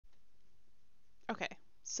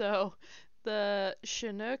So the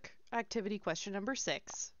Chinook activity question number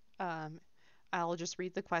 6. I'll just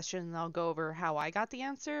read the question and I'll go over how I got the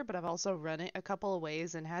answer, but I've also run it a couple of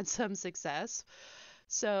ways and had some success.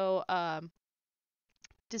 So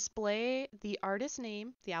display the artist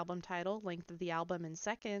name, the album title, length of the album in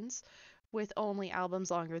seconds, with only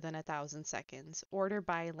albums longer than 1,000 seconds. Order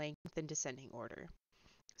by length in descending order.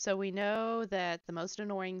 So we know that the most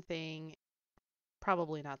annoying thing,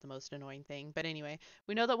 probably not the most annoying thing, but anyway,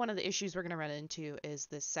 we know that one of the issues we're going to run into is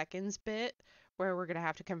this seconds bit, where we're going to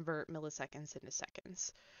have to convert milliseconds into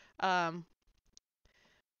seconds.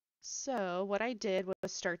 So what I did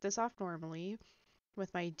was start this off normally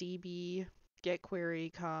with my db get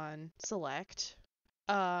query con select.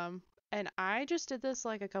 And I just did this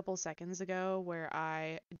like a couple seconds ago where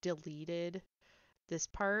I deleted this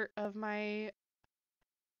part of my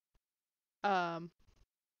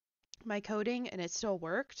my coding and it still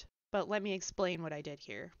worked, but let me explain what I did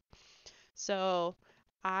here. So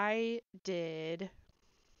I did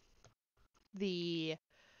the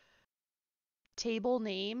table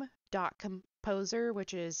name dot composer,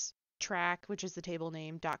 which is track, which is the table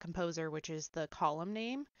name, dot composer, which is the column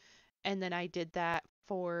name, and then I did that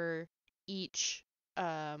for each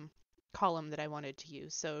column that I wanted to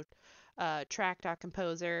use. So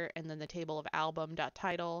track.composer, and then the table of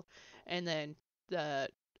album.title, and then the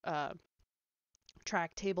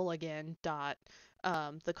track table again dot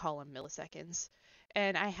the column milliseconds.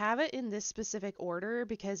 And I have it in this specific order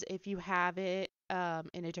because if you have it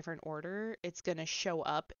in a different order, it's going to show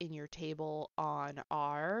up in your table on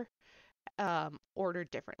R ordered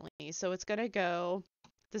differently. So it's going to go,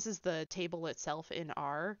 this is the table itself in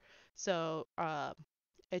R. So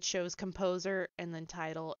it shows composer and then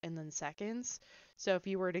title and then seconds. So if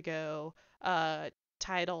you were to go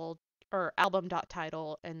title or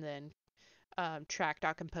album.title and then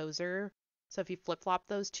track.composer, so if you flip-flop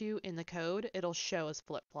those two in the code, it'll show as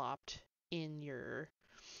flip-flopped in your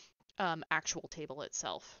actual table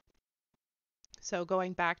itself. So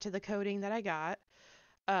going back to the coding that I got,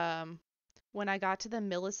 when I got to the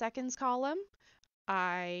milliseconds column,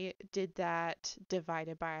 I did that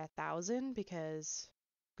divided by 1,000 because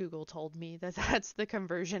Google told me that that's the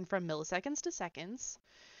conversion from milliseconds to seconds.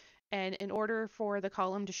 And in order for the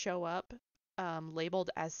column to show up labeled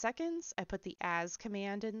as seconds, I put the as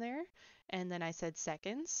command in there, and then I said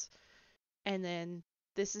seconds. And then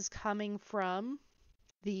this is coming from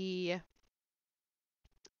the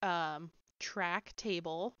track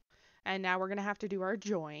table. And now we're going to have to do our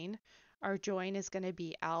join. Our join is going to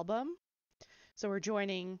be album. So we're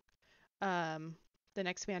joining, the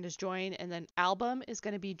next command is join, and then album is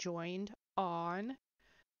going to be joined on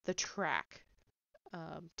the track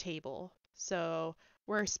table. So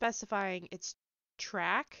we're specifying its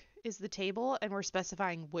track is the table, and we're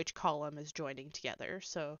specifying which column is joining together.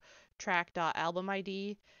 So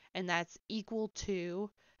Track.AlbumId, and that's equal to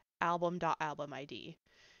Album.AlbumId.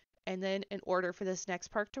 And then in order for this next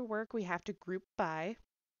part to work, we have to group by.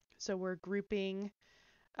 So we're grouping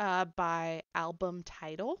by album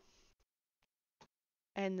title.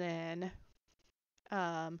 And then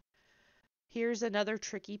here's another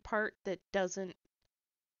tricky part that doesn't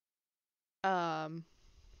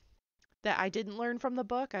that I didn't learn from the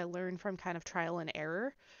book. I learned from kind of trial and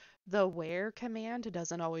error. The where command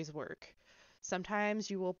doesn't always work.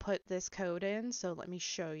 Sometimes you will put this code in, so let me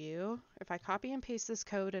show you. If I copy and paste this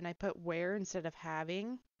code and I put where instead of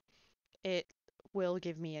having, it will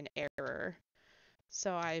give me an error.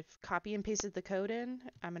 So I've copy and pasted the code in.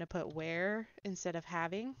 I'm going to put where instead of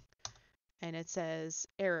having, and it says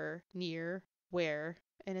error near where,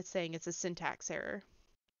 and it's saying it's a syntax error.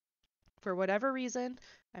 For whatever reason,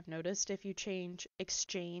 I've noticed if you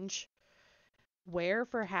exchange where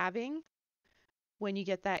for having, when you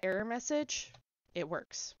get that error message, it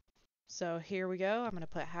works. So here we go. I'm going to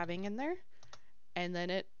put having in there, and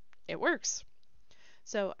then it works.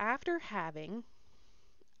 So after having,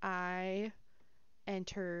 I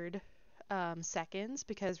entered seconds,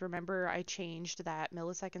 because remember I changed that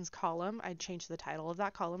milliseconds column. I changed the title of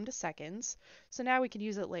that column to seconds. So now we can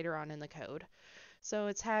use it later on in the code. So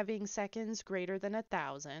it's having seconds greater than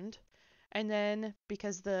 1,000. And then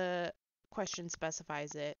because the question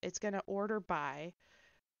specifies it, it's going to order by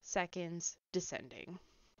seconds descending.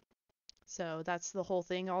 So that's the whole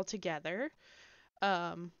thing all together.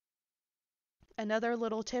 Another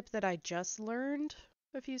little tip that I just learned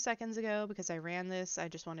a few seconds ago, because I ran this, I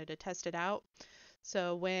just wanted to test it out.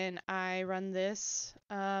 So when I run this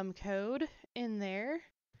code in there,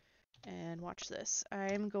 and watch this,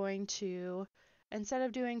 I'm going to, instead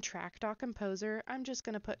of doing track.composer, I'm just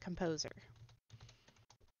going to put composer.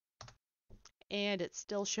 And it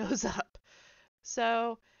still shows up.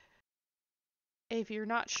 So if you're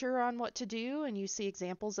not sure on what to do and you see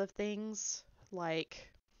examples of things like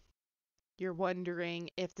you're wondering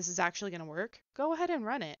if this is actually going to work, go ahead and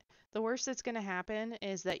run it. The worst that's going to happen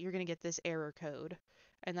is that you're going to get this error code.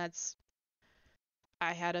 And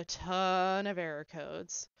I had a ton of error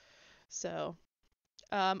codes. So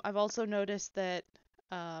I've also noticed that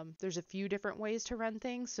there's a few different ways to run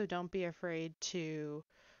things, so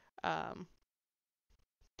um,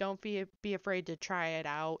 don't be afraid to try it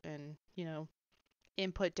out and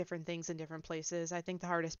input different things in different places. I think the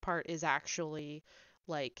hardest part is actually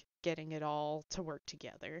like getting it all to work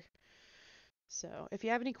together. So if you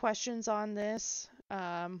have any questions on this,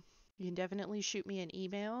 you can definitely shoot me an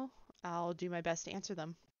email. I'll do my best to answer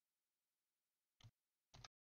them.